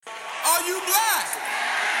Are you black?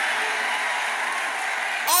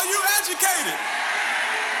 Are you educated?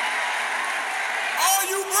 Are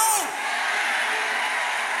you broke?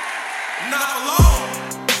 Not alone.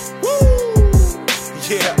 Woo!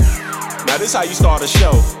 Yeah. Now this how you start a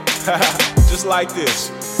show. Just like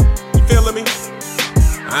this. You feeling me?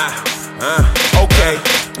 Okay.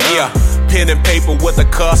 Yeah. Pen and paper with a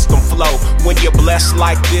custom flow. When you're blessed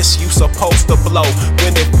like this, you supposed to blow.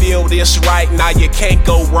 When it feel this right, now you can't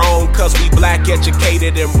go wrong. Cause we black,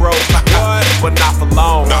 educated, and broke. But not for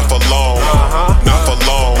long. Not for long. Not for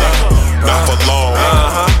long. Not for long.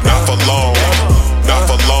 Not for long. Not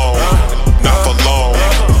for long. Not for long.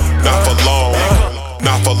 Not for long.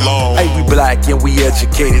 Not for long. Hey, we black and we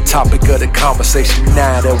educated. Topic of the conversation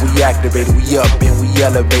now that we activated. We up and we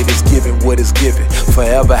elevated. It's giving what is given.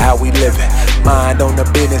 Forever how we living. Mind on the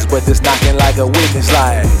business, but it's knocking like a witness.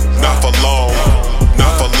 Like not for long.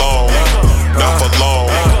 Not for long. Not for long.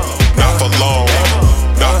 Not for long.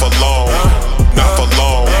 Not for long. Not for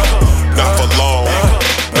long. Not for long.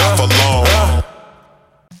 Not for long.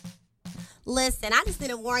 Listen, I just need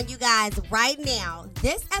to warn you guys right now.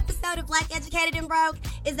 This episode of Black Educated and Broke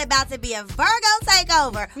is about to be a Virgo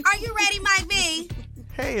takeover. Are you ready, Mike B?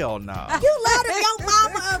 Hell no. You love your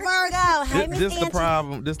mama a Virgo. Hey, Miss This Angie. the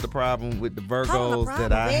problem with the Virgos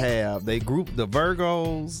that I have. They group the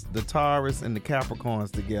Virgos, the Taurus, and the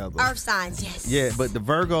Capricorns together. Earth signs, yes. Yeah, but the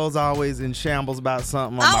Virgos always in shambles about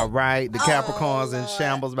something on my right. The Capricorns in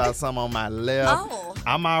shambles about something on my left. Oh.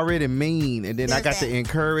 I'm already mean, and then I got to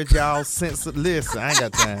encourage y'all. Listen, I ain't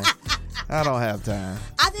got time. I don't have time.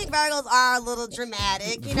 I think Virgos are a little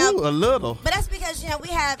dramatic, you know. Ooh, a little. But that's because, we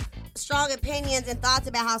have strong opinions and thoughts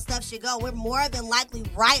about how stuff should go. We're more than likely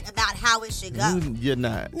right about how it should go. You're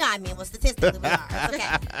not. No, I mean, well, statistically we are. It's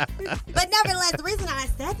okay. But nevertheless, the reason I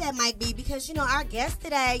said that might be because, our guest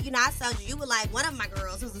today, I told you were like one of my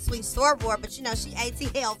girls who's a sweet soror, but, she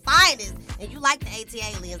ATL finest. And you like the AT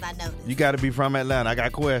aliens, I noticed. You got to be from Atlanta. I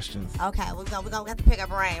got questions. Okay, we're gonna have to pick a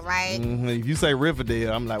brain, right? Mm-hmm. If you say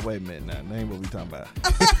Riverdale, I'm like, wait a minute now. That ain't what we talking about.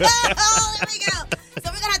 Oh, there we go. So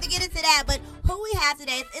we're going to have to get into that. But who we have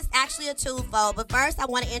today, it's actually a twofold. But first, I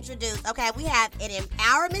want to introduce, we have an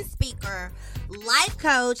empowerment speaker, life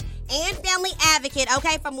coach, and family advocate,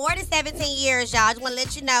 for more than 17 years, y'all. I just want to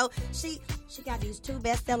let you know, she got these 2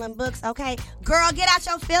 best-selling books, Girl, Get Out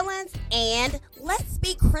Your Feelings and Let's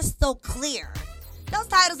Be Crystal Clear. Those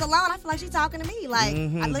titles alone, I feel like she's talking to me. Like,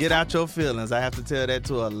 Get out your feelings. I have to tell that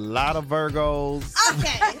to a lot of Virgos.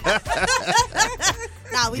 Okay.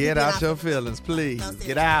 No, Get out your feelings, please. No,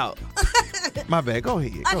 get out. My bad. Go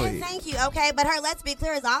ahead. Go ahead. Thank you. Okay, but her Let's Be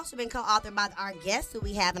Clear has also been co-authored by our guest who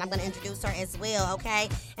we have, and I'm going to introduce her as well. Okay,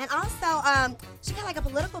 and also she got like a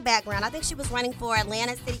political background. I think she was running for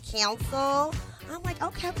Atlanta City Council. I'm like,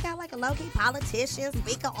 okay, we got like a low-key politician,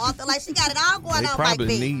 speaker, author. Like, she got it all going on. They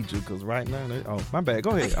probably need you because right now, my bad. Go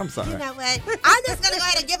ahead. I'm sorry. You know what? I'm just going to go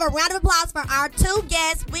ahead and give a round of applause for our 2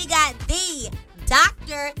 guests. We got the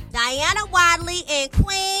Dr. Diana Wadley and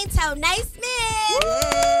Queen Tonay Smith.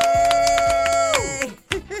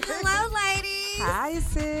 Hello, ladies. Hi,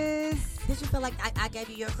 sis. Did you feel like I gave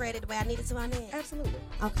you your credit the way I needed to on it? Absolutely.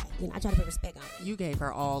 Okay. I try to put respect on it. You gave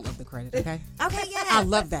her all of the credit, okay? Okay, yeah. I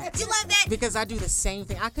love that. You love that? Because I do the same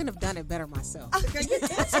thing. I couldn't have done it better myself. Oh, girl, what you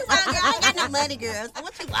want, girl? I ain't got no money, girl. So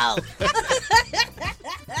what you want?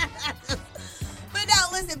 But no,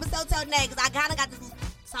 listen, but so Tonay, because I kind of got this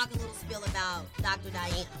talking a little spill about Dr.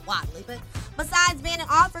 Diana Wadley. But besides being an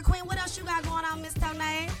author, Queen, what else you got going on, Miss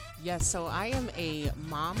Tonay? Yes, so I am a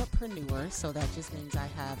mompreneur, so that just means I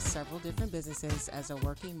have several different businesses as a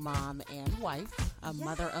working mom and wife, a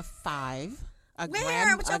mother of 5. A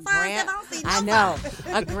grandmother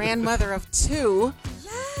of 2.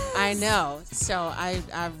 Yes. I know. So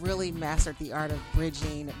I've really mastered the art of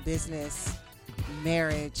bridging business,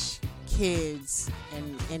 marriage, kids,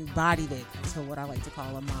 and embodied it to what I like to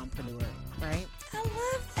call a mompreneur, right? I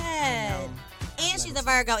love that. And she's a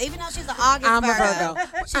Virgo, even though she's an August I'm Virgo. a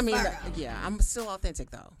Virgo. Yeah, I'm still authentic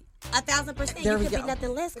though. 1,000%. There you we could go. be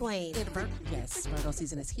nothing less, Queen. Yes, Virgo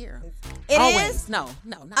season is here. It always. is? No,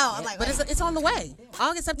 not I'm yet. like, But it's on the way.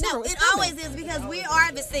 August, September. No, it's it coming. always is because we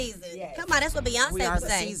are the season. Yes. Come on, that's what Beyonce We are would the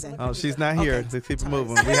say. season. Oh, she's not here. Okay. Let's keep it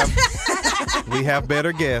moving. We have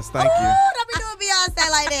better guests. Thank you. Don't be doing Beyonce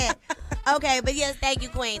like that. Okay, but yes, thank you,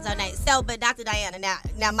 Queen. So nice. So, but Dr. Diana, now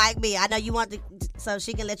Mike B, I know you want to, so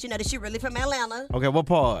she can let you know that she's really from Atlanta. Okay, what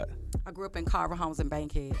part? I grew up in Carver Homes and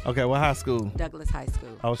Bankhead. Okay, what high school? Douglas High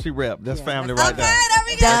School. Oh, she rep. That's family Okay, right there. there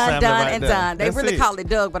we go. Done, right and there. done. They That's really it. call it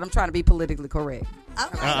Doug, but I'm trying to be politically correct.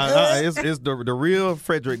 Okay, good. It's the real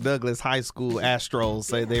Frederick Douglass High School Astros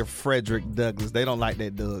say they're Frederick Douglass. They don't like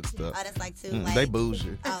that Doug stuff. Oh, that's like too They late.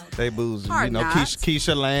 bougie. Oh, They bougie. Hard You know, knocks.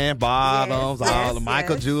 Keisha Land, Bottoms, all the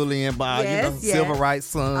Michael Julian, Civil Rights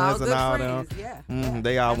Sons All and good all friends, them. yeah.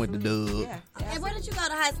 They all went to Doug. Yeah. And where did you go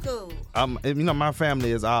to high school? My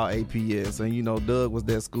family is all APS, and Doug was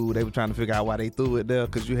their school. They were trying to figure out why they threw it there,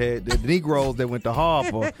 because you had the Negroes that went to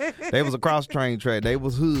Harvard. They was a cross-train track. They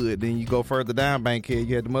was hood. Then you go further down Bankhead,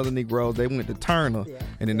 you had the mother Negroes. They went to Turner,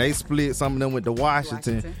 and then they split. Some of them went to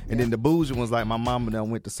Washington. And then the bougie ones, like my mama, them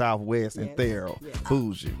went to Southwest and Thero.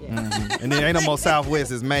 Bougie. And then ain't no more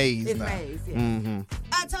Southwest. It's Mays It's now. Mays,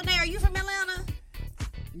 Tonay, are you from Atlanta?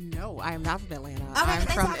 No, I am not from Atlanta. Okay, I'm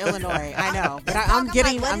they from talk- Illinois. I know, but They I'm talk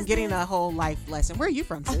getting like, what I'm is getting this? a whole life lesson. Where are you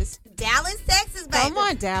from, sis? Dallas, Texas, baby. Come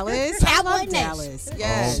on, Dallas. I Cowboy love Nation. Dallas.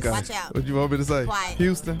 Yes. Okay. Watch out. What you want me to say? Quiet.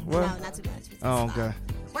 Houston? What? No, not too much. Oh, okay.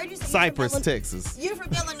 Where did you say? Cypress, you from Texas. You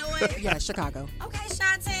from Illinois? Yeah, Chicago. Okay,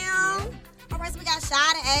 Chi-Town. All right, so we got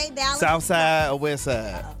Chi to A, Dallas. South side or west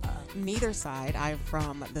side? Neither side. I'm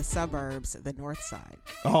from the suburbs, the north side.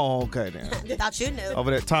 Oh, okay then. Thought you knew.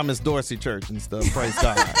 Over there, Thomas Dorsey Church and stuff. Praise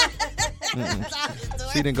God.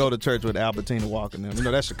 She didn't go to church with Albertina Walker and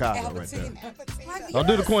them. That's Chicago right there. Don't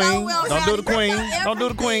do the queen. Don't do the queen. Don't do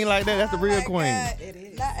the queen like that. That's the real queen. It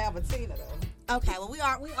is. Not Albertina, though. Okay, well we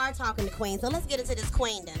are talking to Queen, so let's get into this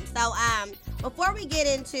queendom. So before we get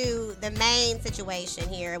into the main situation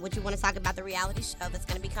here, which you want to talk about the reality show that's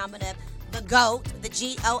going to be coming up, the GOAT, the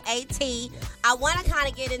GOAT. I want to kind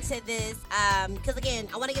of get into this because again,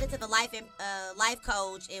 I want to get into the life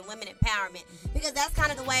coach and women empowerment because that's kind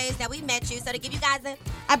of the ways that we met you. So to give you guys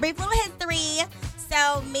a brief little history.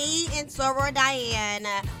 So me and Soror Diane,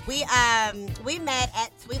 we met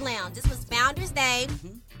at Sweet Lounge. This was Founders Day.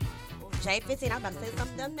 J15. I was about to say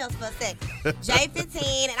something else for a sec.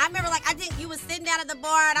 J15, and I remember I think you was sitting down at the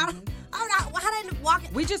bar, and I don't know how did I walk.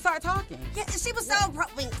 We just started talking. Yeah, she was so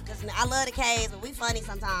because I love the K's, but we funny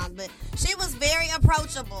sometimes. But she was very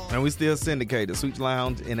approachable. And we still syndicated. Sweet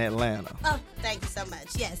Lounge in Atlanta. Oh, thank you so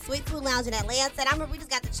much. Yes, Sweet Food Lounge in Atlanta. And I remember we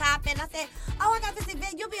just got to chopping. I said, "Oh, I got this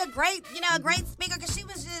event. You'll be a great speaker." Because she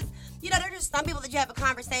was just, there are just some people that you have a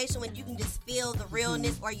conversation when you can just feel the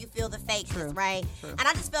realness or you feel the fakeness, right? True. And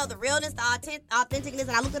I just felt the realness, the authenticness.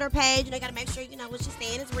 And I looked at her page, and I got to make sure, what she's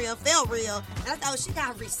saying is real, felt real. And I thought, she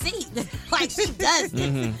got receipts. Like she does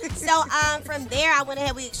this. So from there, I went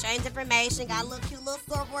ahead, we exchanged information, got a little cute little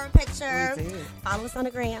surfboard picture. Follow us on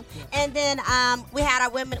the gram. And then we had our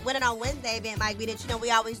Women on Wednesday event, Mike B, that we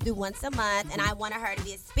always do once a month. And I wanted her to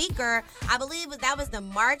be a speaker. I believe that was the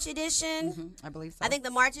March edition. I believe so. I think the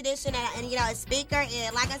March edition, and a speaker,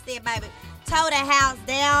 and like I said, baby, tore the house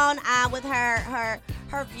down with her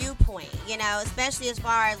viewpoint, especially as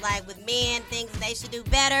far as with men, things they should do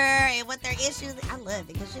better and what their issues. I love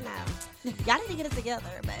it because y'all need to get it together,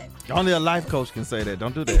 but only a life coach can say that.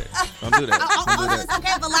 Don't do that. Don't do that. Don't do it's that.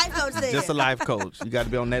 okay if a life coach says. Just a life coach. You got to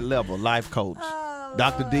be on that level. Life coach.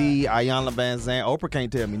 Dr. D, Ayanna Van Zandt. Oprah can't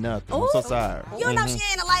tell me nothing. I'm so sorry. You know she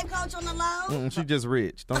ain't a life coach on the low. She just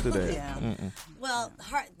rich. Don't do that. Yeah. Well,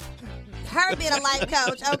 her being a life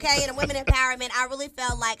coach, okay, and women empowerment, I really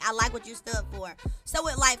felt like I like what you stood for. So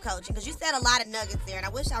with life coaching, because you said a lot of nuggets there, and I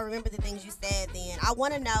wish I remember the things you said then. I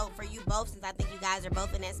want to know for you both, since I think you guys are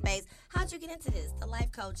both in that space, how'd you get into this, the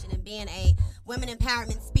life coaching and being a women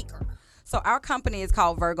empowerment speaker? So our company is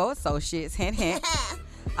called Virgo Associates, hint, hint.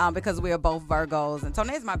 Because we are both Virgos. And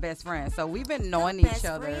Tonay is my best friend. So we've been knowing each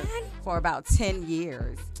other for about 10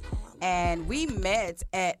 years. And we met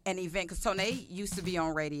at an event, because Tonay used to be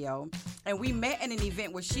on radio. And we met at an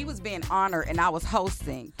event where she was being honored and I was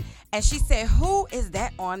hosting. And she said, "Who is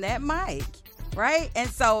that on that mic?" Right? And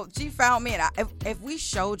so she found me. And if we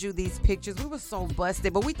showed you these pictures, we were so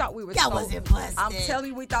busted. But we thought we were Y'all wasn't busted. I'm telling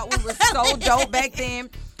you, we thought we were so dope back then.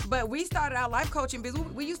 But we started our life coaching business.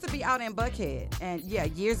 We used to be out in Buckhead. And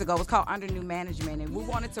years ago, it was called Under New Management. And we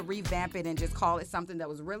wanted to revamp it and just call it something that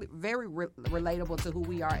was really very relatable to who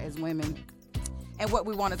we are as women and what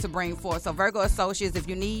we wanted to bring forth. So Virgo Associates, if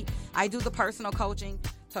you need, I do the personal coaching.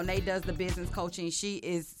 Tonay does the business coaching. She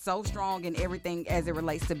is so strong in everything as it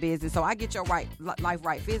relates to business. So I get your life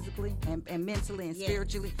right physically and mentally and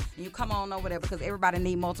spiritually. And you come on over there because everybody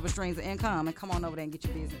need multiple streams of income. And come on over there and get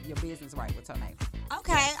your business right with Tonay.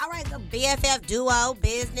 Okay, all right. So BFF duo,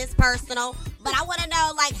 business, personal. But I want to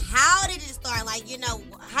know, how did it start?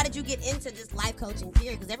 How did you get into this life coaching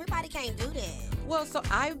period? Because everybody can't do that. Well, so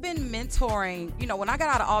I've been mentoring. When I got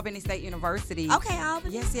out of Albany State University. Okay,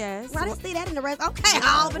 Albany. Yes. I didn't see that in the rest. Okay,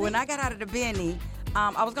 Albany. When I got out of the Benny,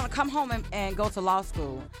 I was going to come home and go to law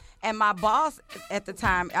school. And my boss at the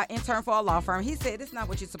time, I interned for a law firm. He said, "This is not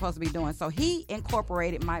what you're supposed to be doing." So he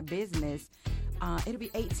incorporated my business. It'll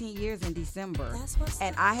be 18 years in December. That's what's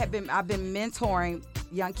and I've been mentoring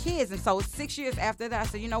young kids. And so 6 years after that, I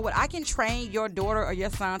said, you know what? I can train your daughter or your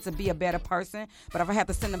son to be a better person, but if I have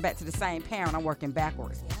to send them back to the same parent, I'm working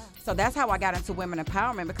backwards. Yeah. So that's how I got into women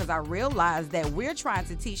empowerment, because I realized that we're trying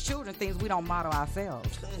to teach children things we don't model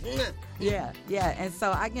ourselves. Yeah. And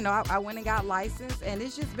so I went and got licensed, and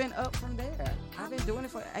it's just been up from there. I've been doing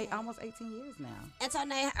it for almost 18 years now. And so,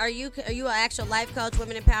 Nay, are you an actual life coach,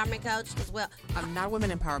 women empowerment coach as well? I'm not a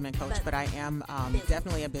women empowerment coach, but I am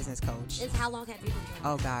definitely a business coach. How long have you been doing it?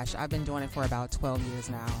 Oh gosh, I've been doing it for about 12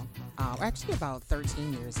 years now. Actually, about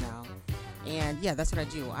 13 years now. And yeah, that's what I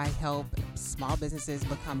do. I help small businesses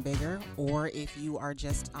become bigger, or if you are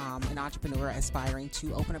just an entrepreneur aspiring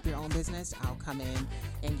to open up your own business, I'll come in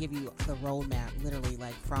and give you the roadmap, literally,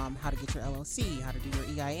 like from how to get your LLC, how to do your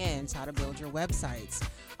EINs, how to build your websites.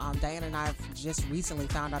 Diana and I have just recently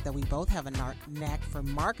found out that we both have a knack for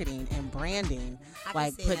marketing and branding,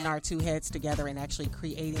 like putting our two heads together and actually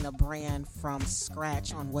creating a brand from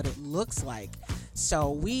scratch on what it looks like. So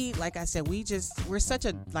we, like I said, we're such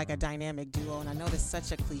a dynamic duo, and I know it's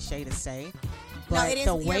such a cliche to say, but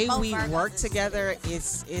the way we work together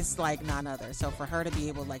is like none other. So for her to be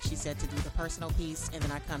able, like she said, to do the personal piece, and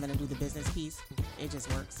then I come in and do the business piece, it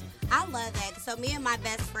just works. I love that. So me and my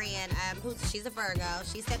best friend, she's a Virgo,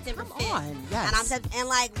 she's September 5th. Come on, yes. And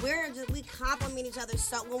like we compliment each other.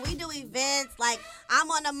 So when we do events, like I'm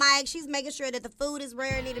on the mic, she's making sure that the food is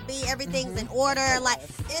where it need to be, everything's in order. Like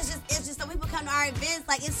it's just so people come to our events,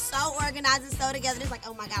 like it's so organized and so together. It's like,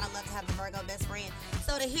 oh my God, I love to have the Virgo best friend.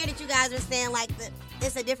 So to hear that you guys are saying like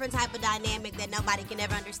it's a different type of dynamic that nobody can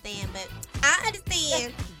ever understand, but I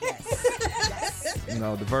understand. Yes. You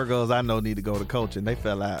know, the Virgos I know need to go to coaching. They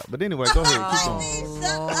fell out. But anyway, go ahead. Keep going.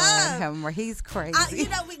 Shut up. He's crazy.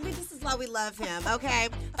 This is why we love him, okay?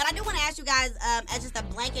 But I do want to ask you guys, as just a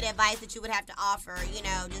blanket advice that you would have to offer,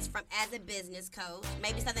 just from as a business coach,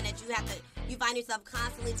 maybe something that you find yourself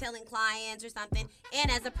constantly telling clients or something,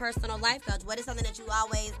 and as a personal life coach, what is something that you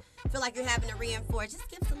always feel like you're having to reinforce? Just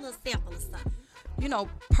give us a little sample of something.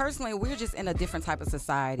 Personally, we're just in a different type of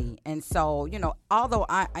society. And so, although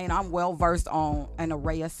I'm well versed on an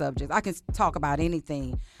array of subjects, I can talk about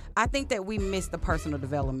anything. I think that we miss the personal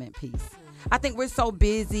development piece. I think we're so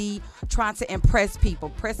busy trying to impress people,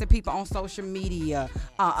 pressing people on social media,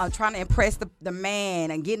 trying to impress the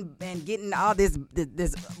man and getting all this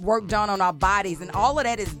work done on our bodies, and all of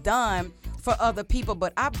that is done for other people.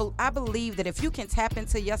 But I believe that if you can tap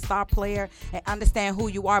into your star player and understand who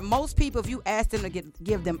you are, most people, if you ask them to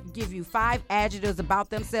give you 5 adjectives about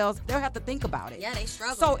themselves, they'll have to think about it. Yeah, they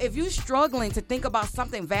struggle. So if you're struggling to think about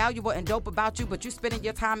something valuable and dope about you, but you're spending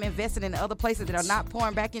your time investing in other places that are not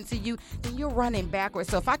pouring back into you, then you're running backwards.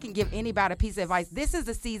 So if I can give anybody a piece of advice, this is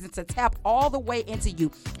the season to tap all the way into you.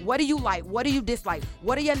 What do you like? What do you dislike?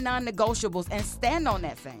 What are your non-negotiables? And stand on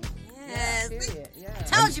that thing.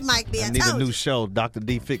 Yes. Told you, Mike B. I need a new show. Dr.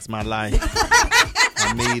 D Fix My Life.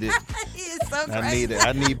 I need it. He is so crazy.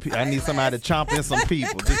 I need it. I need somebody to chomp in some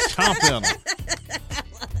people. Just chomp in them.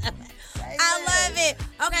 I love it.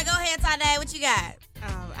 Okay, go ahead, Tade. What you got?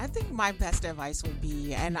 I think my best advice would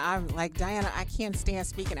be, and I'm like Diana, I can't stand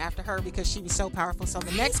speaking after her because she was so powerful. So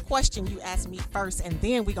the next question you ask me first, and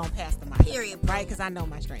then we gonna pass the mic. Period. Right? Because I know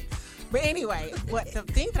my strength. But anyway, the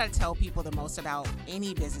thing that I tell people the most about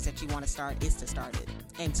any business that you want to start is to start it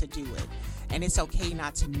and to do it. And it's okay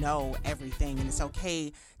not to know everything, and it's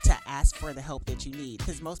okay to ask for the help that you need.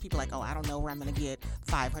 Because most people are like, oh, I don't know where I'm going to get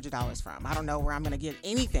 $500 from. I don't know where I'm going to get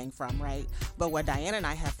anything from, right? But what Diana and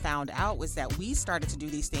I have found out was that we started to do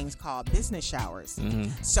these things called business showers.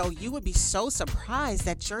 Mm-hmm. So you would be so surprised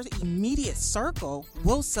that your immediate circle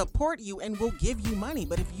will support you and will give you money.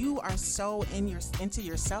 But if you are so into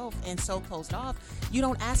yourself and so closed off, you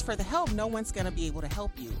don't ask for the help, no one's going to be able to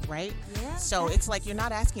help you, right? Yeah, so it's like you're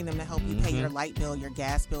not asking them to help you pay your light bill, your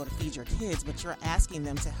gas bill, to feed your kids, but you're asking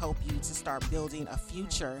them to help you to start building a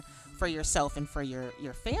future for yourself and for your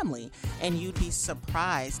family. And you'd be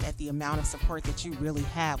surprised at the amount of support that you really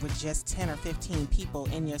have with just 10 or 15 people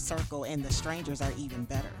in your circle, and the strangers are even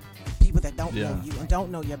better. People that don't know you and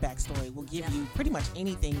don't know your backstory will give you pretty much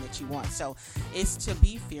anything that you want. So it's to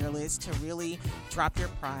be fearless, to really drop your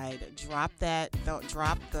pride, drop the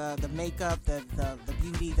makeup, the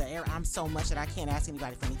beauty, the air. I'm so much that I can't ask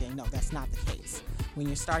anybody for anything. No, that's not the case. When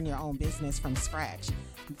you're starting your own business from scratch,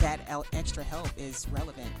 that extra help is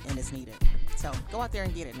relevant and is needed. So go out there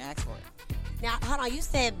and get it and ask for it. Now, hold on. You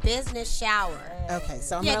said business shower. Okay,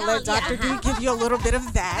 so I'm Yeah, gonna go let on, Dr. yeah. D give you a little bit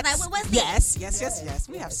of that. Okay, what's yes.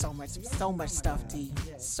 We have so much stuff, D.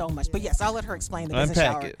 So much. But yes, I'll let her explain the business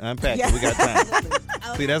shower. Unpack it. We got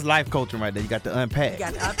time. See, that's life coaching right there. You got to unpack. You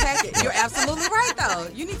got to unpack it. You're absolutely right, though.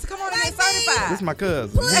 You need to come on and get certified. This is my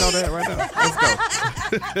cousin. You know that right now. Let's go.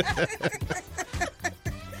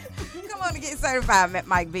 Come on and get certified,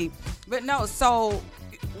 Mike B. But no, so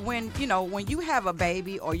when you have a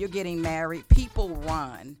baby or you're getting married, people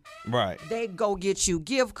run. Right. They go get you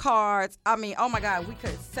gift cards. I mean, oh my God, we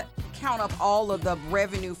could count up all of the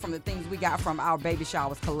revenue from the things we got from our baby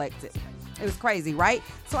showers collected. It was crazy, right?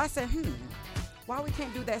 So I said, why we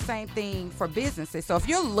can't do that same thing for businesses? So if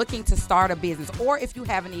you're looking to start a business, or if you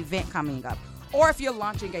have an event coming up, or if you're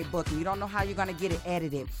launching a book and you don't know how you're going to get it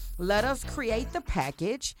edited, let us create the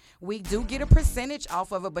package. We do get a percentage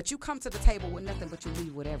off of it, but you come to the table with nothing, but you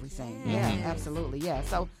leave with everything. Yeah, absolutely. Yeah.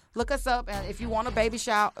 So look us up, and if you want a baby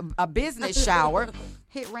shower, a business shower,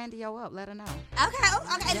 hit Randy-O up. Let her know. Okay.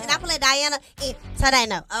 And I can let Diana so they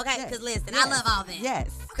know. Okay, because listen, I love all that.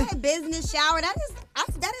 Yes. Okay, business shower. That is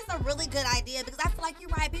a really good idea, because I feel like you're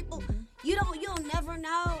right. People, you'll never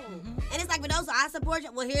know. And it's like, for those who I support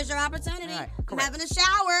you, well, here's your opportunity. Right. I'm having a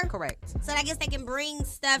shower. Correct. So I guess they can bring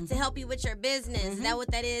stuff to help you with your business. Is that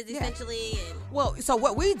what that is, essentially? And Well, so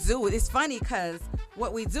what we do, it's funny because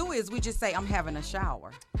what we do is we just say, I'm having a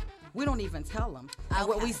shower. We don't even tell them. And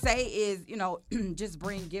what we say is, just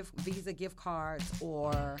bring Visa gift cards,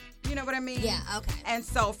 or, you know what I mean? Yeah, okay. And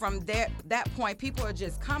so from that point, people are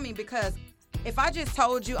just coming, because if I just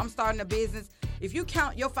told you I'm starting a business, if you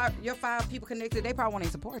count your five people connected, they probably won't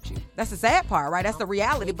even support you. That's the sad part, right? That's the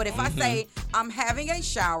reality. But if I say I'm having a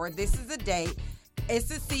shower, this is a date, it's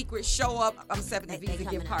a secret, show up, I'm accepting the Visa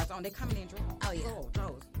gift cards on. They're coming in droves. Oh, yeah.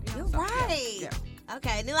 Droves. You're right. Yeah.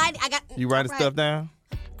 Okay. New idea. I got. You writing stuff down?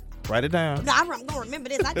 Write it down. No, I'm going to remember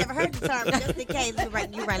this. I never heard the term, but just in case. Let me write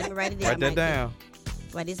it down. Write that down.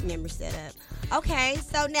 Why this memory set up. Okay,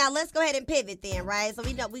 so now let's go ahead and pivot then, right? So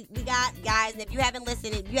we know we got guys, and if you haven't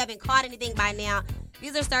listened, if you haven't caught anything by now,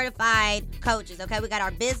 these are certified coaches, okay? We got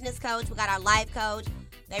our business coach, we got our life coach.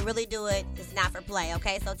 They really do it. It's not for play,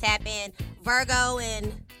 okay? So tap in Virgo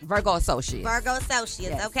Associates,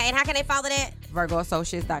 Yes. okay? And how can they follow that?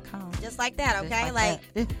 VirgoAssociates.com. Just like that, okay? Just like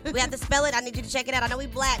we have to spell it. I need you to check it out. I know we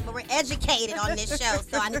black, but we're educated on this show,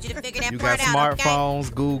 so I need you to figure that You part got out, smartphones,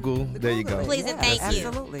 okay? Google. There you go. Please and thank you.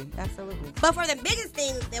 Absolutely. But for the biggest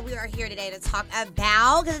thing that we are here today to talk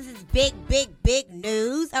about, because this is big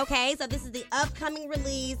news, okay? So this is the upcoming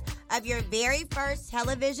release of your very first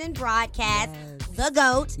television broadcast, The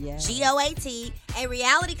GOAT, GOAT, a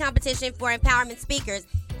reality competition for empowerment speakers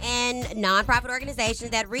and nonprofit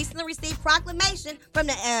organizations that recently received proclamation from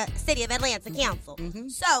the City of Atlanta Council.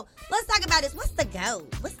 So let's talk about this. What's the GOAT?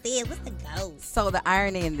 What's the GOAT? So the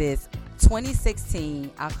irony in this, 2016,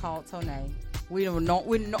 I called Tonay.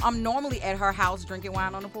 I'm normally at her house drinking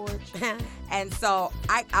wine on the porch. And so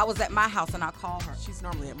I was at my house and I called her. She's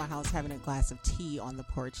normally at my house having a glass of tea on the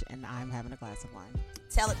porch, and I'm having a glass of wine.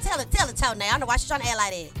 Tell it, Tonay. I don't know why she's trying to act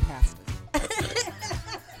like Pastor.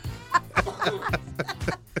 that.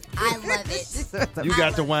 I love it. You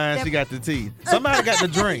got the wine, she got the tea. Somebody got the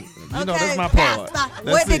drink. You know, that's my Yeah, part. stop.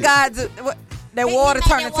 What did God do? That water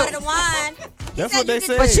turned into water to wine. That's what they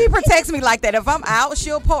said. But she protects me like that. If I'm out,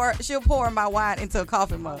 she'll pour my wine into a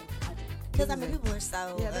coffee mug. Because I mean, people are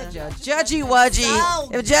so Judgy Wudgy. So-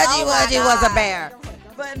 If Judgy oh my Wudgy was a God. bear.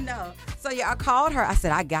 But no. So I called her. I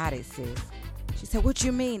said, I got it, sis. She said, what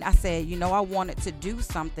you mean? I said, I wanted to do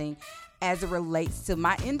something as it relates to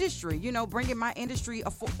my industry, bringing my industry,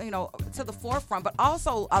 to the forefront, but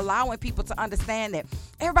also allowing people to understand that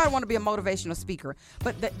everybody want to be a motivational speaker,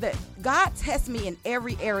 but that God tests me in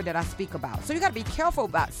every area that I speak about. So you got to be careful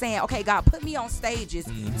about saying, okay, God, put me on stages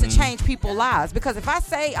to change people's lives. Because if I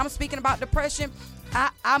say I'm speaking about depression,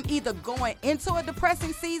 I'm either going into a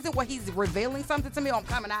depressing season where he's revealing something to me, or I'm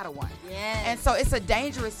coming out of one. Yes. And so it's a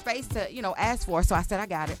dangerous space to, ask for. So I said, I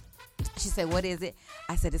got it. She said, what is it?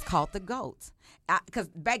 I said, it's called The GOAT. Because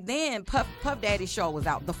back then, Puff Daddy's show was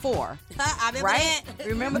out, The 4. I remember Right? that.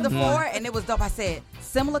 Remember The 4? And it was dope. I said,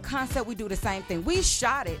 similar concept, we do the same thing. We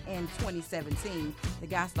shot it in 2017. The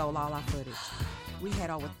guy stole all our footage. We had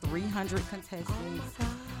over 300 contestants.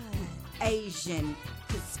 Oh, Asian,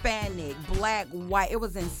 Hispanic, black, white. It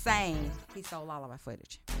was insane. He stole all of our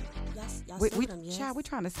footage. Y'all We sued him, yes? child, we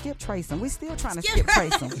trying to skip trace them. We still trying to skip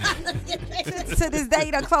trace them. To this day,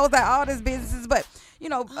 he done closed out all his businesses. But,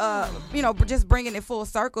 just bringing it full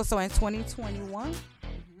circle. So in 2021,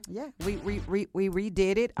 we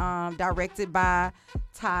redid it. Directed by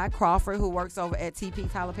Ty Crawford, who works over at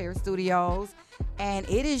TP Tyler Perry Studios. And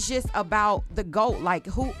it is just about the GOAT. Like,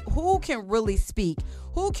 who can really speak?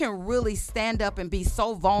 Who can really stand up and be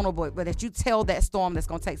so vulnerable, but that you tell that storm that's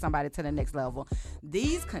going to take somebody to the next level?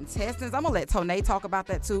 These contestants, I'm going to let Tonay talk about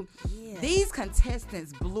that too. Yeah. These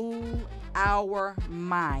contestants blew our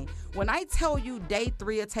mind. When I tell you day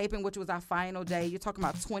 3 of taping, which was our final day, you're talking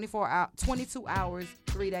about 22 hours,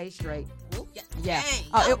 3 days straight. Ooh, yeah.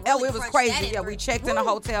 Dang, it was crazy. Yeah, we checked in a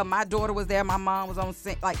hotel. My daughter was there. My mom was on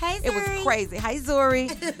scene. Like, hey, it was crazy. Hey,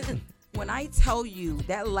 Zuri. When I tell you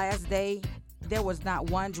that last day, there was not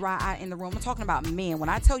one dry eye in the room. I'm talking about men. When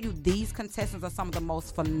I tell you these contestants are some of the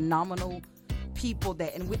most phenomenal people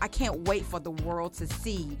I can't wait for the world to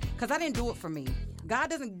see, because I didn't do it for me. God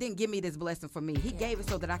didn't give me this blessing for me. He gave it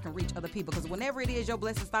so that I can reach other people, because whenever it is your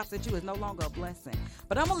blessing stops at you, it's no longer a blessing.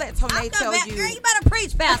 But I'm going to let Tonay tell you. Girl, you better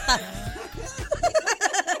preach, Pastor.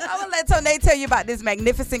 I'm going to let Tonay tell you about this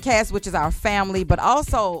magnificent cast, which is our family, but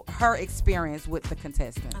also her experience with the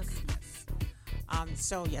contestants. Okay.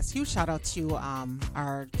 So yes, huge shout out to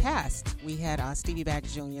our cast. We had Stevie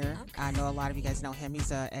Baggs Jr. Okay. I know a lot of you guys know him.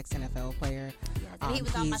 He's an ex-NFL player. Yes, he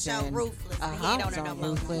was on my show Ruthless. He was on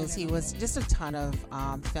Ruthless. He was just a ton of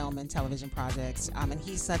film and television projects. And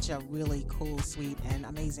he's such a really cool, sweet, and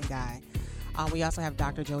amazing guy. We also have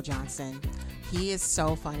Dr. Joe Johnson. He is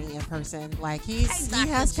so funny in person. Like he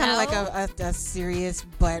has kind of like a serious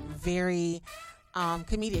but very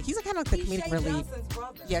comedic. He's kind of the comedic relief.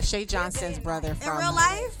 Yeah, Shay Johnson's brother from in real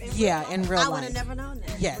life. Yeah, in real life. I would have never known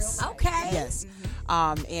that. Yes. Okay. Yes.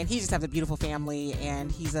 And he just has a beautiful family,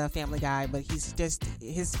 and he's a family guy, but he's just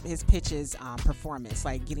his pitch is performance,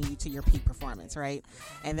 like getting you to your peak performance, right?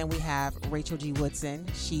 And then we have Rachel G. Woodson.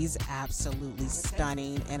 She's absolutely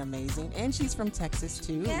stunning and amazing, and she's from Texas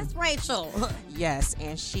too. Yes, Rachel. Yes,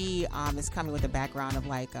 and she is coming with a background of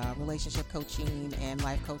like relationship coaching and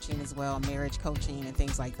life coaching as well, marriage coaching and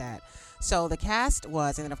things like that. So the cast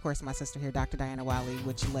was, and then of course my sister here, Dr. Diana Wiley,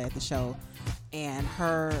 which led the show, and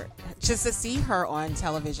just to see her on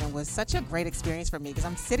television was such a great experience for me, because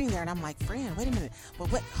I'm sitting there and I'm like, friend, wait a minute,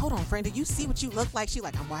 hold on, friend, did you see what you look like? She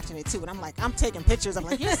like, I'm watching it too, and I'm like, I'm taking pictures. I'm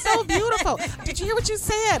like, you're so beautiful. Did you hear what you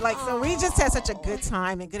said? Like, so we just had such a good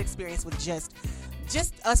time and good experience with just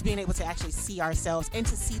us being able to actually see ourselves and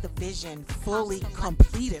to see the vision fully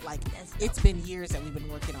completed. Like, it's been years that we've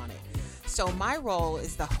been working on it. So my role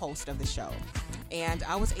is the host of the show, and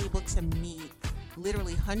I was able to meet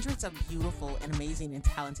literally hundreds of beautiful and amazing and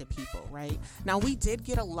talented people, right? Now, we did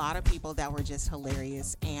get a lot of people that were just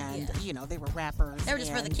hilarious, and, they were rappers. They were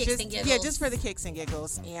just for the kicks and giggles. Yeah, just for the kicks and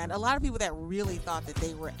giggles. And a lot of people that really thought that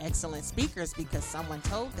they were excellent speakers because someone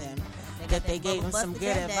told them that they gave them some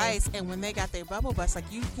good advice. And when they got their bubble bust, like,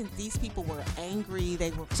 these people were angry.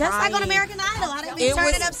 They were just crying. like on American Idol. I didn't be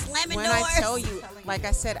turning up, slamming doors. When I tell you, like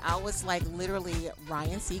I said, I was like literally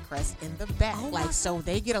Ryan Seacrest in the back. So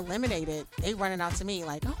they get eliminated, they running out to me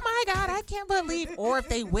like, oh my God, I can't believe. Or if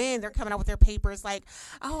they win, they're coming out with their papers like,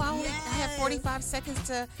 I had 45 seconds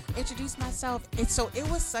to introduce myself. And so it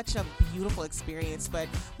was such a beautiful experience. But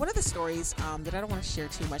one of the stories that I don't want to share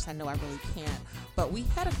too much, I know I really can't, but we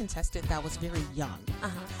had a contestant that was very young.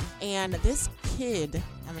 And this kid,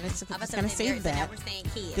 I'm going to say that,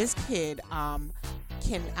 this kid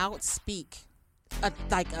can outspeak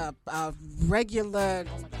a regular,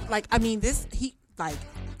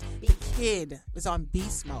 the kid was on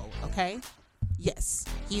beast mode, okay? Yes,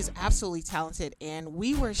 he's absolutely talented, and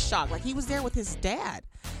we were shocked. Like, he was there with his dad.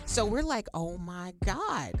 So we're like, oh my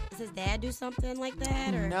God. Does his dad do something like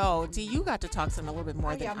that? Or? No. You got to talk to him a little bit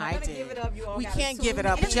more than I did. Give it up. We can't give it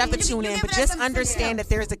up, but you have to tune in. But just understand that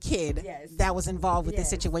there's a kid that was involved with this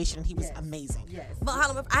situation, and he was amazing. Yes. But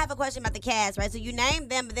hold on, I have a question about the cast, right? So you named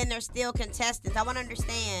them, but then they're still contestants. I want to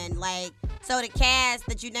understand, like, so the cast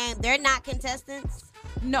that you named, they're not contestants?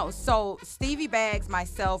 No, so Stevie Baggs,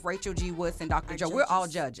 myself, Rachel G. Woods, and Dr. Joe, we're all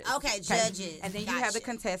judges. Okay, judges. And then you have the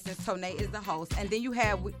contestants. Tonay is the host. And then you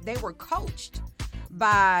have, they were coached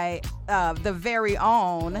by the very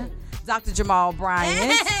own Dr. Jamal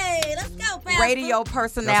Bryant. Hey, let's go, Pastor. Radio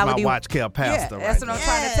personality. That's my watch care pastor, right? That's what I'm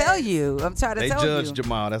trying to tell you. They judge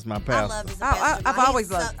Jamal. That's my pastor. I've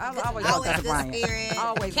always loved Dr. Bryant.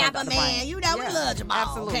 Always Kappa man. You know, we love Jamal.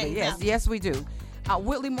 Absolutely. Okay, yes, we do.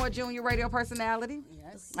 Whitley Moore Jr., radio personality.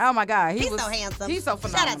 Yes. Oh my God, he's so handsome. He's so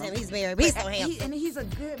phenomenal. Shout out to him. He's so handsome. And he's a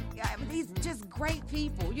good guy. I mean, he's just great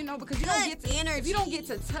people, because you don't get to, if you don't get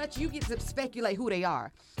to touch, you get to speculate who they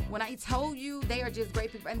are. When I told you, they are just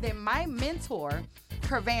great people. And then my mentor,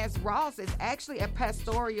 Kervance Ross, is actually a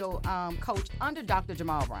pastoral coach under Dr.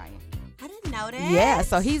 Jamal Bryant. I didn't know that. Yeah,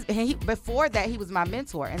 so he before that he was my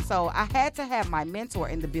mentor, and so I had to have my mentor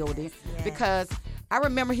in the building because I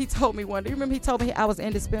remember he told me one day. You remember he told me I was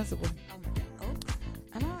indispensable.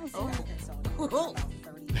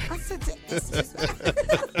 I said,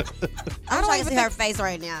 I don't even see her face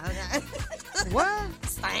right now. what?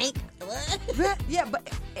 Stank. Yeah, but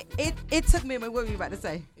it took me a minute. What were you about to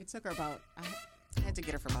say? It took her about. I had to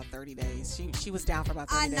get her for about 30 days. She was down for about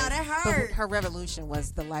 30 days. I know, that But hurt. her revolution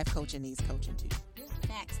was the life coaching needs coaching too.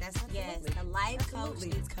 Facts. That's yes. The life coach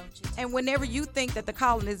needs coaching. And whenever you think that the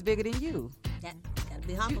calling is bigger than you, That gotta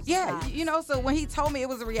be humble. yeah, sometimes. you know. So when he told me it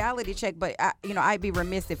was a reality check, but I'd be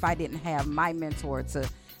remiss if I didn't have my mentor to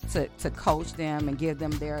coach them and give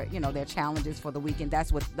them their their challenges for the weekend.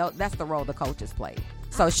 That's the role the coaches play.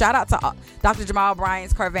 So shout out to Dr. Jamal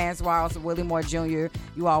Bryant, Kurt Vance Wiles, Willie Moore Jr.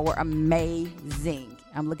 You all were amazing.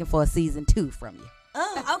 I'm looking for a season 2 from you.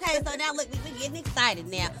 Oh, okay. So now look, we're getting excited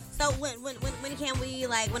now. So when can we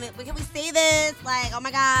when can we see this? Like, oh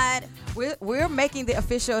my God. We're making the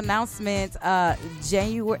official announcement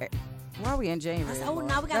January. Why are we in January? Oh, Lord?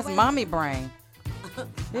 no, we gotta That's wait. mommy brain. I'm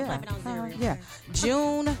blaming on Zuri. Yeah.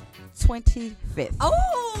 June 25th.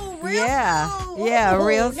 Oh, real soon. Yeah, Ooh,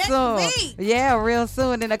 real next soon. week. Yeah, real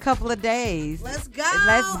soon in a couple of days. Let's go.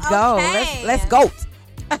 Let's go. Okay. Let's go.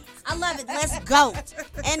 I love it. Let's go.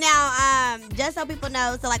 And now, just so people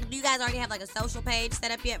know, so do you guys already have a social page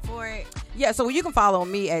set up yet for it? Yeah, so you can follow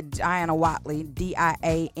me at Diana Watley,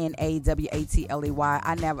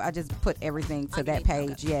 DianaWatley. I just put everything to that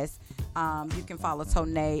Underneath, page. Yes. You can follow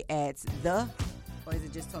Tonae at or is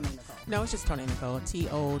it just Tonae Nicole? No, it's just Tonae Nicole.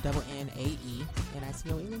 TONNAE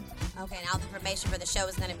NICOE. Okay, and all the information for the show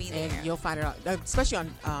is going to be there. And you'll find it out, especially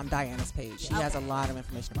on Diana's page. She has a Okay. lot of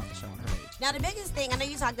information about the show on her page. Now, the biggest thing, I know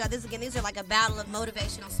you talked about this again, these are a battle of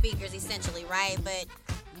motivational speakers, essentially, right? But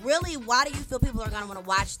really, why do you feel people are going to want to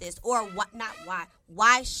watch this? Or not why?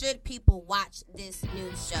 Why should people watch this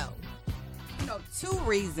new show? 2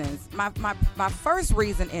 reasons. My first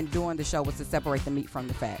reason in doing the show was to separate the meat from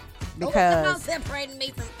the fat. Come on, Because separating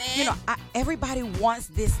me from fat. everybody wants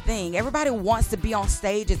this thing. Everybody wants to be on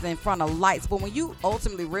stages in front of lights. But when you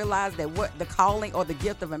ultimately realize that what the calling or the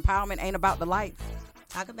gift of empowerment ain't about the lights.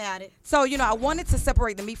 Talk about it. So, I wanted to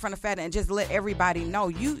separate the meat from the fat and just let everybody know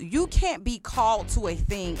you can't be called to a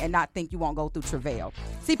thing and not think you won't go through travail.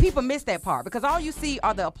 See, people miss that part because all you see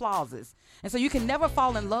are the applauses. And so you can never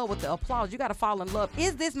fall in love with the applause. You got to fall in love.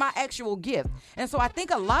 Is this my actual gift? And so I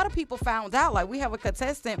think a lot of people found out, we have a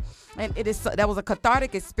contestant, and that was a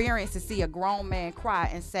cathartic experience to see a grown man cry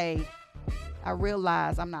and say, I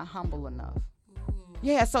realize I'm not humble enough.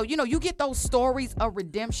 Yeah, so, you get those stories of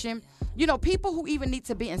redemption. People who even need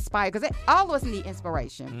to be inspired, because all of us need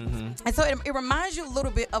inspiration. Mm-hmm. And so it reminds you a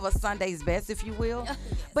little bit of a Sunday's Best, if you will.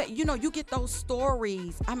 But, you get those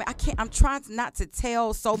stories. I'm trying not to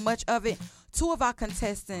tell so much of it. 2 of our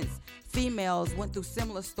contestants, females, went through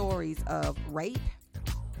similar stories of rape,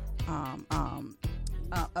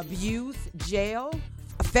 abuse, jail,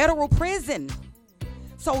 a federal prison.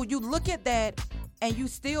 So you look at that and you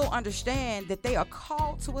still understand that they are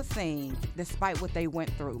called to a thing despite what they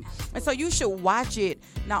went through. And so you should watch it,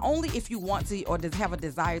 not only if you want to or have a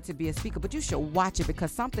desire to be a speaker, but you should watch it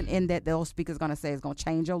because something in that those speakers going to say is going to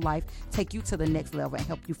change your life, take you to the next level, and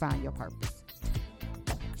help you find your purpose.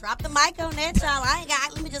 Drop the mic on that, y'all.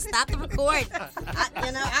 Let me just stop the recording.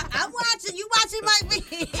 I'm watching. You watching like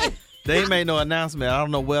me. They ain't made no announcement. I don't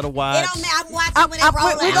know where to watch. It don't matter. I'm watching when it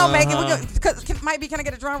roll We're out. going to make it. Can I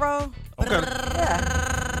get a drum roll? Okay.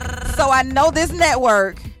 Yeah. So I know this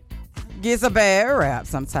network gets a bad rap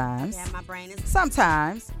sometimes. Yeah, my brain is.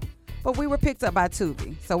 Sometimes. But we were picked up by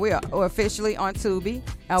Tubi. So we're officially on Tubi.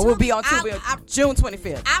 We'll be on Tubi on June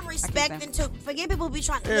 25th. I'm respecting Tubi. Forget people who be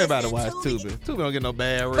trying to Everybody listen. watch Tubi. Tubi don't get no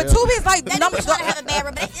bad rap. But Tubi is like They number don't try to have a bad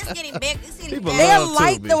rap, but it's getting big. It's getting People big. They're love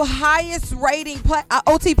like Tubi. the highest rating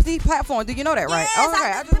OTT platform. Do you know that, right? Yes,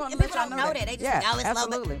 Okay, I just want to let people y'all don't know that. They just know it's low, but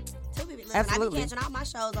absolutely. Tubi, listen, Absolutely. I be catching all my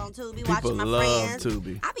shows on Tubi, People watching my love friends.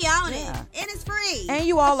 Tubi. I be on Yeah. it, and it's free. And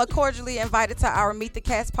you all are cordially invited to our Meet the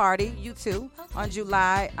Cast party, you too, on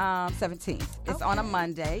July 17th. It's on a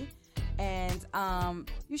Monday. And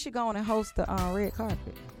you should go on and host the red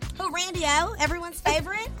carpet. Who, Randy O, everyone's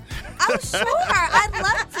favorite? I'm sure. I'd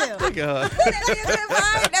love to. Look at her.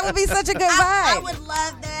 That would be such a good I vibe. would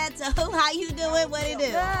love that. So, how you do it? What it do?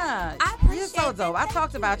 Yeah, I appreciate you're so dope. I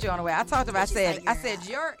talked about you on the way. I talked about. I said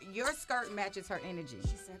you're your skirt matches her energy.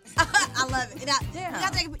 I love it. Now, Yeah.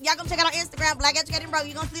 y'all gonna check it out on Instagram, Black Educated Bro.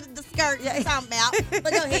 You're gonna see the skirt you're talking about.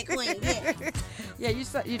 But go ahead, Queen. Yeah. You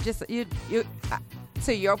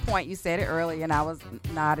to your point, you said it earlier, and I was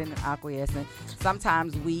nodding and acquiescing.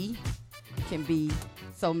 Sometimes we can be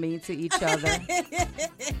so mean to each other.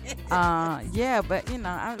 Yeah, but you know,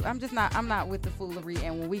 I'm not with the foolery.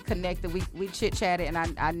 And when we connected, we chit chatted, and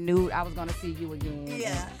I knew I was gonna see you again.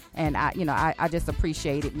 Yeah. And I just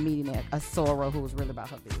appreciated meeting a Sora who was really about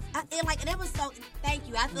her business. And it was so. Thank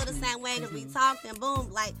you. I feel the same way because we talked and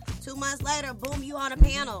boom, like 2 months later, boom, you on a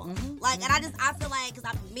panel. Like, and I feel like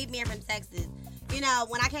because me being from Texas. You know,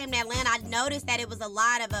 when I came to Atlanta, I noticed that it was a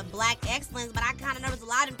lot of black excellence, but I kind of noticed a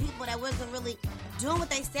lot of people that wasn't really doing what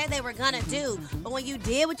they said they were going to do. But when you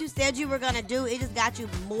did what you said you were going to do, it just got you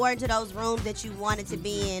more into those rooms that you wanted to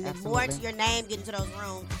be in, and more into your name getting into those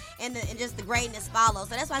rooms, and just the greatness follows.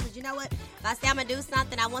 So that's why I said, you know what? If I say I'm going to do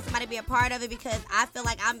something, I want somebody to be a part of it because I feel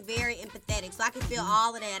like I'm very empathetic. So I can feel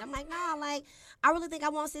all of that. I'm like, nah, like, I really think I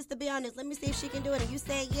want sis to be on this. Let me see if she can do it. And you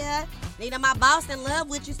said, yeah. And, you know, my boss in love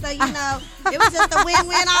with you, so, you know, it was just a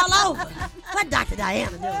win-win all over. What Dr. Diana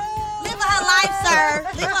doing? Live her life, sir.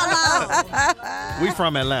 Leave her alone. We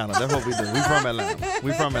from Atlanta. That's what we do. We from Atlanta.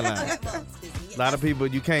 We from Atlanta. A lot of people,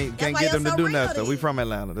 you can't get them to do nothing. We from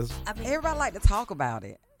Atlanta. Everybody like to talk about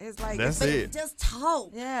it. It's like that's it. Just talk.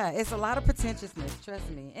 Yeah, it's a lot of pretentiousness. Trust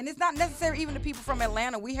me, and it's not necessary. Even the people from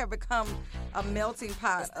Atlanta, we have become a melting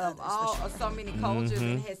pot of so many cultures,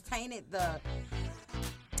 and has tainted the.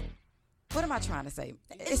 What am I trying to say?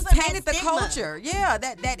 It's tainted the culture. Yeah,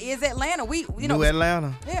 that is Atlanta. New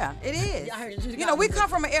Atlanta. Yeah, it is. You know, we come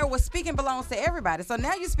from an era where speaking belongs to everybody. So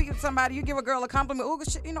now you speak to somebody, you give a girl a compliment.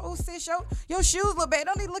 Ooh, sis, your shoes look bad.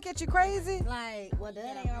 Don't they look at you crazy? Like, well,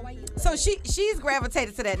 that ain't why you. So she's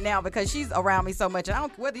gravitated to that now because she's around me so much. And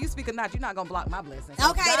whether you speak or not, you're not gonna block my blessings.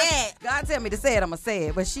 So Okay, God tell me to say it, I'm gonna say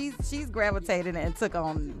it. But she's gravitated and took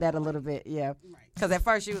on that a little bit, yeah. Because at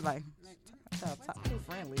first she was like. Talk too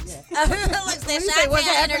friendly, yeah. Looks that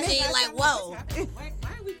shot energy, like whoa. Why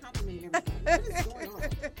are we complimenting everybody? What is going on?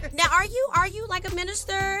 Now, are you like a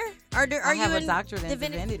minister, or are you have a doctorate in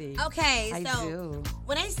divinity? Okay, I so do.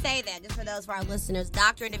 when they say that, just for our listeners,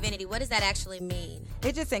 doctorate in divinity, what does that actually mean?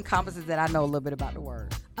 It just encompasses that I know a little bit about the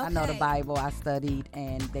word. Okay. I know the Bible. I studied,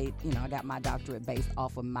 and I got my doctorate based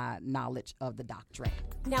off of my knowledge of the doctrine.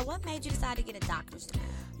 Now, what made you decide to get a doctor's degree?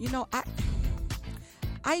 You know,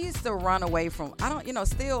 I used to run away from,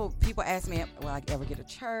 still people ask me, will I ever get a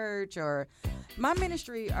church? Or my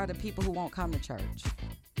ministry are the people who won't come to church.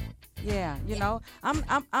 Yeah, you know, I'm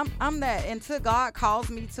that. Until God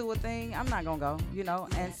calls me to a thing, I'm not going to go, you know.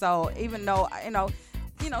 And so even though,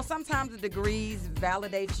 sometimes the degrees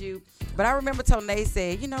validate you. But I remember Tonay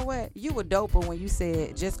said, you know what? You were doper when you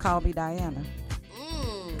said, just call me Diana.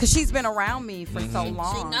 Because she's been around me for so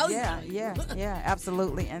long. She knows Yeah,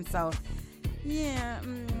 absolutely. And so... Yeah.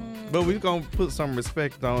 But we're going to put some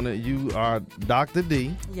respect on it. You are Dr.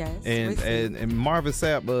 D. Yes. And Marvin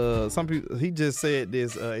Sapp, some people, he just said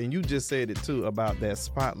this, and you just said it too, about that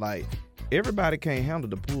spotlight. Everybody can't handle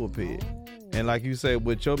the pulpit. And like you said,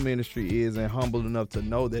 what your ministry is, and humble enough to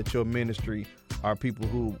know that your ministry are people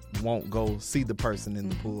who won't go see the person in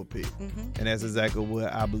the pulpit. And that's exactly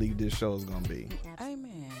what I believe this show is going to be.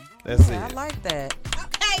 Amen. That's it. I like that.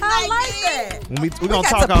 I like that. We're going to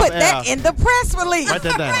talk off put that in the press release. Write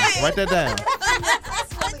that down. Write that down.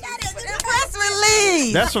 Press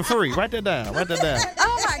release. That's for free. Write that down. Write that down.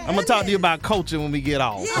 Oh my I'm going to talk to you about coaching when we get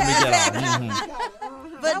off.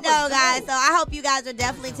 But no, guys, so I hope you guys are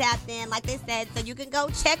definitely tapped in, like they said, so you can go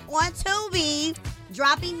check on Tubi,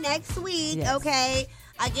 dropping next week, okay?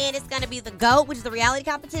 Again, it's going to be the GOAT, which is the reality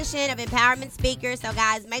competition of empowerment speakers. So,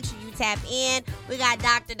 guys, make sure you tap in. We got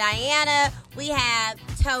Dr. Diana. We have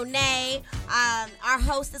Tonay, our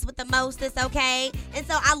hostess with the mostest, okay? And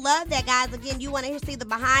so I love that, guys. Again, you want to see the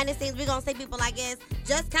behind the scenes. We're going to see people like this,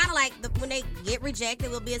 just kind of like when they get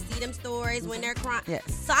rejected, we'll be able to see them stories when they're crying.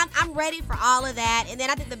 Yes. So I'm ready for all of that. And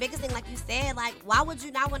then I think the biggest thing, like you said, like, why would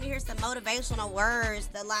you not want to hear some motivational words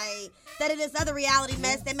that, like, that it is other reality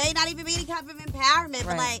mess that may not even be any kind of empowerment,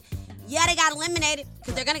 but, like, yeah, they got eliminated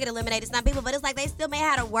because they're going to get eliminated. It's not people, but it's like they still may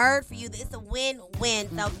have had a word for you. It's a win-win.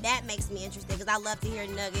 So that makes me interesting because I love to hear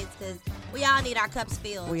nuggets because we all need our cups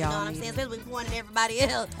filled. You know what I'm saying? Especially when pointing everybody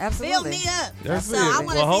else. Absolutely. Fill me up. That's so it.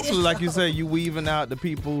 Well, hopefully, like you said, you weaving out the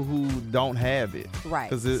people who don't have it. Right.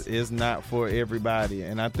 Because it's not for everybody.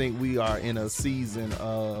 And I think we are in a season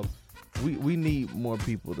of we need more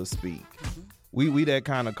people to speak. We that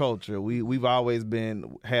kind of culture. We've always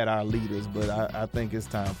had our leaders, but I think it's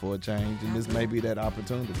time for a change, and this may be that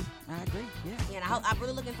opportunity. I agree. Yeah. And I'm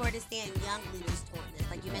really looking forward to seeing young leaders doing this.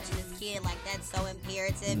 Like you mentioned, this kid, like that's so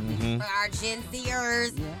imperative for our Gen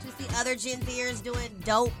Zers to see other Gen Zers doing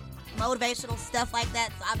dope motivational stuff like that.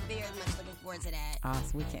 So I'm very much looking forward to that.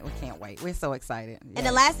 Awesome. We can't wait. We're so excited. And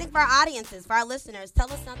the last thing for our audiences, for our listeners,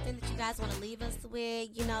 tell us something that you guys want to leave us with.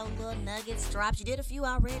 You know, little nuggets, drops. You did a few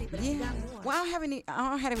already, but if you got more. Well,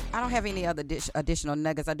 I don't have any other additional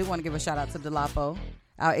nuggets. I do want to give a shout out to Delapo,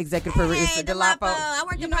 our executive producer. Delapo. I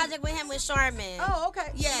worked a project with him with Charmin. Oh,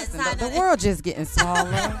 okay. Yes. Listen, the world just getting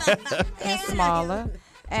smaller and smaller.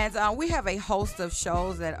 And we have a host of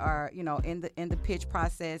shows that are, you know, in the pitch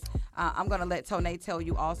process. I'm going to let Tone tell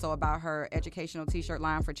you also about her educational T-shirt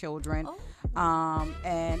line for children,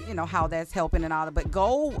 and you know how that's helping and all that. But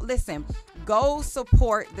go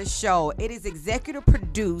support the show. It is executive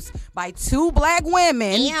produced by 2 black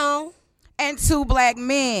women. And 2 black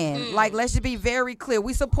men. Like, let's just be very clear.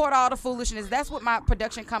 We support all the foolishness. That's what my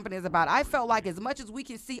production company is about. I felt like as much as we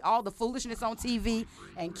can see all the foolishness on TV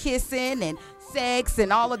and kissing and sex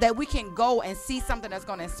and all of that, we can go and see something that's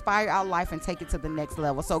going to inspire our life and take it to the next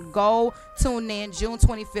level. So go tune in. June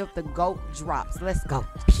 25th, the GOAT drops. Let's go.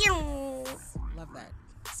 Pew. Love that.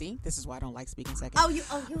 See, this is why I don't like speaking second.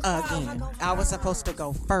 Again, I was supposed to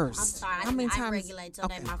go first. I'm sorry. How many I times? regulate till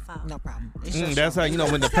my fault. No problem. That's how, you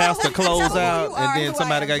know, when the pastor close out and then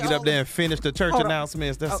somebody got to get up there and finish the church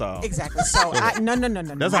announcements. That's all. Exactly. So no.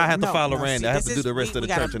 That's how I have to follow Randy. I have to do the rest of the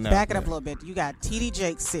church announcement. Back it up a little bit. You got T.D.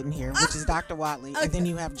 Jakes sitting here, which is Dr. Watley, and then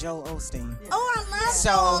you have Joel Osteen. Oh, I love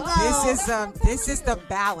So this is the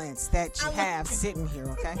balance that you have sitting here.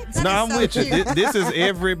 Okay. No, I'm with you. This is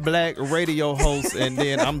every black radio host, and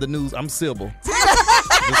then I'm the news. I'm Sybil.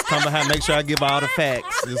 Just come behind, make sure I give all the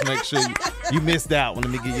facts. Just make sure you missed out. Let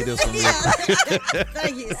me give you this one.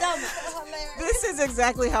 Thank you so much. This is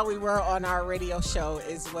exactly how we were on our radio show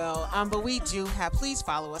as well. But we do have, please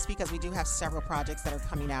follow us because we do have several projects that are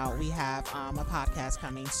coming out. We have a podcast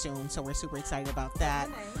coming soon, so we're super excited about that.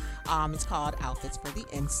 It's called Outfits for the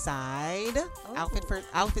Inside.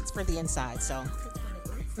 Outfits for the Inside. So.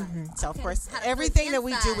 So of course, everything that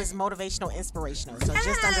we do is motivational, inspirational. So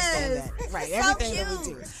just understand that, right? Everything that we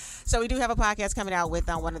do. So we do have a podcast coming out with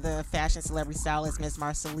one of the fashion celebrity stylists, Miss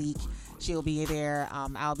Marcelique. She'll be there.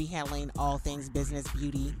 I'll be handling all things business,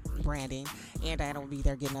 beauty, branding, and Diana will be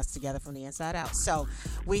there getting us together from the inside out. So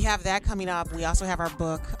we have that coming up. We also have our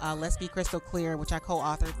book, Let's Be Crystal Clear, which I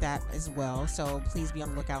co-authored that as well. So please be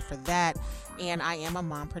on the lookout for that. And I am a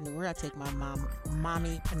mompreneur. I take my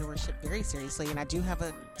mommypreneurship very seriously. And I do have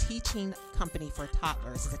a teaching company for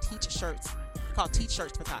toddlers. It's a teach shirts called Teach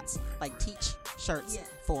Shirts for Tots. Like Teach Shirts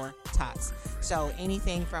for Tots. So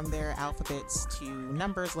anything from their alphabets to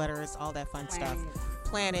numbers, letters, all that fun stuff.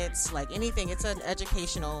 Planets, like anything. It's an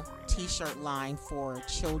educational t-shirt line for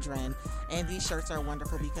children, and these shirts are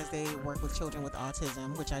wonderful because they work with children with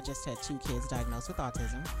autism, which I just had 2 kids diagnosed with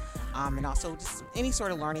autism, and also just any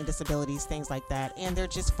sort of learning disabilities, things like that. And they're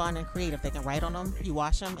just fun and creative. They can write on them, you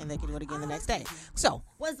wash them, and they can do it again the next day. So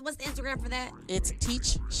what's the Instagram for that? It's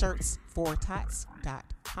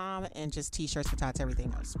teachshirtsfortots.com, and just t-shirts for tots,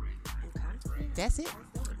 everything else. Okay. That's it.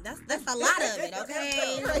 That's a lot of it,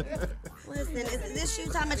 okay? Listen, is this you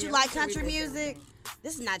talking about you like country music?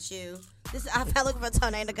 This is not you. I'm looking for a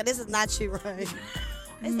tornado because this is not you, right?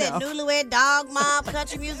 It said Newlywed Dog Mob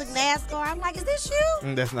Country Music NASCAR. I'm like, is this you?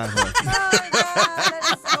 That's not her. Oh my God, that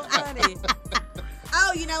is so funny.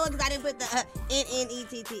 Oh, you know what? Because I didn't put the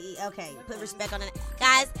N-N-E-T-T-E. Okay, put respect on it.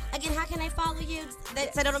 Guys, again, how can they follow you so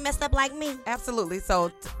they don't mess up like me? Absolutely. So,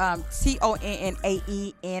 TONNAENICOLE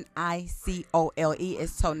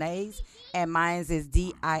is Tonae's, and mine's is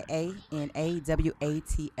DIANAWATLEY.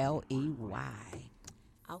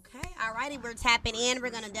 Okay, alrighty, we're tapping in. We're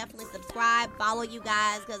gonna definitely subscribe, follow you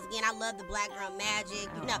guys, because again, I love the Black Girl Magic.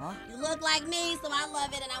 You know, you look like me, so I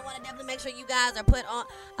love it, and I want to definitely make sure you guys are put on.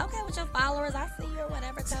 Okay, with your followers, I see you or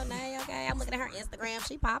whatever, Tone. Okay, I'm looking at her Instagram,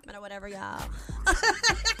 she popping or whatever, y'all.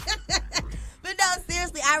 But no,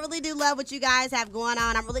 seriously, I really do love what you guys have going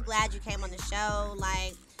on. I'm really glad you came on the show,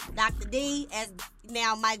 like Dr. D, as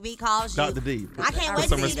now Mike B calls you. Dr. D. I can't wait to see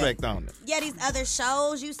some to respect on it. Yeah, these other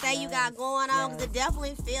shows you say you got going on, because it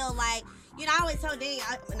definitely feel like, you know, I always tell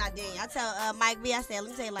I tell Mike B, I said,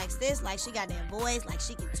 let me tell you, like, sis, like, she got that voice, like,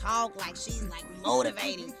 she can talk, like, she's, like,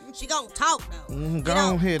 motivating. She gonna talk, though.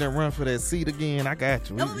 Go ahead and run for that seat again. I got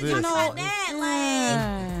you. We talking about that,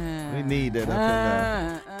 we need that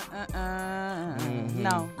up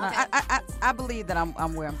No, okay. I believe that I'm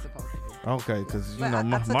where I'm supposed to be. Okay, because you know,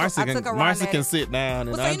 Marcy can sit down,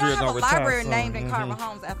 and well, so you know, Andrea I have a gonna retire. library named in Carver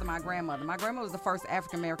Homes after my grandmother. My grandmother was the first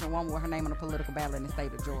African American woman with her name on a political ballot in the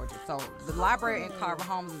state of Georgia. So the library in Carver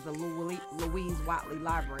Homes is the Louise Watley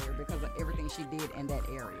Library because of everything she did in that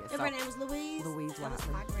area. Her name was Louise? Louise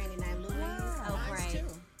Watley. My granny named Louise. Oh, great.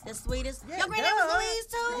 The sweetest. Yeah, Your granddad was Louise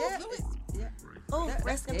too? Yeah. Louise. Oh, That-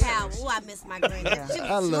 rest in that's power. Irish. Oh, I miss my granddad. Yeah. She was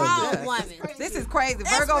I a love strong woman. This is crazy.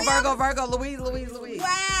 That's Virgo, real. Virgo, Virgo, Louise, Louise, Louise. Wow.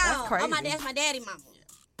 That's crazy. Oh, that's my daddy mama.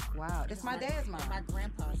 Wow. It's my dad's mom. My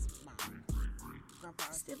grandpa's mom.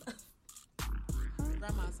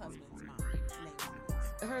 Grandma's husband's mom.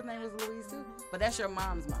 Her name was Louise too? But that's your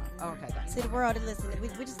mom's mom. Okay, got it. See, the world is listening. We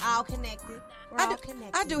just all connected. We're all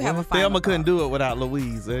connected. I do have a Well, final Thelma couldn't thought. do it without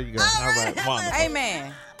Louise. There you go. All right, mama.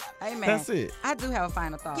 Amen. Amen. That's it. I do have a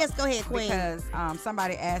final thought. Yes, go ahead, Queen. Because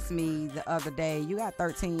somebody asked me the other day, you got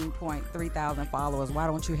 13.3 thousand followers. Why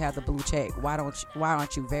don't you have the blue check? Why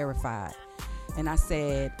aren't you verified? And I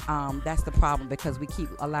said, that's the problem because we keep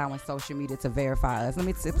allowing social media to verify us. Let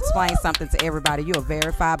me explain something to everybody. You are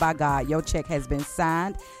verified by God. Your check has been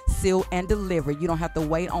signed, sealed, and delivered. You don't have to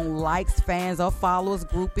wait on likes, fans, or followers,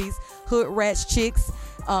 groupies, hood rats, chicks,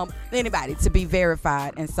 anybody to be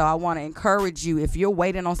verified. And so I want to encourage you, if you're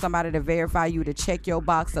waiting on somebody to verify you, to check your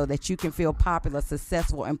box so that you can feel popular,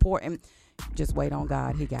 successful, important, just wait on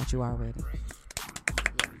God. He got you already.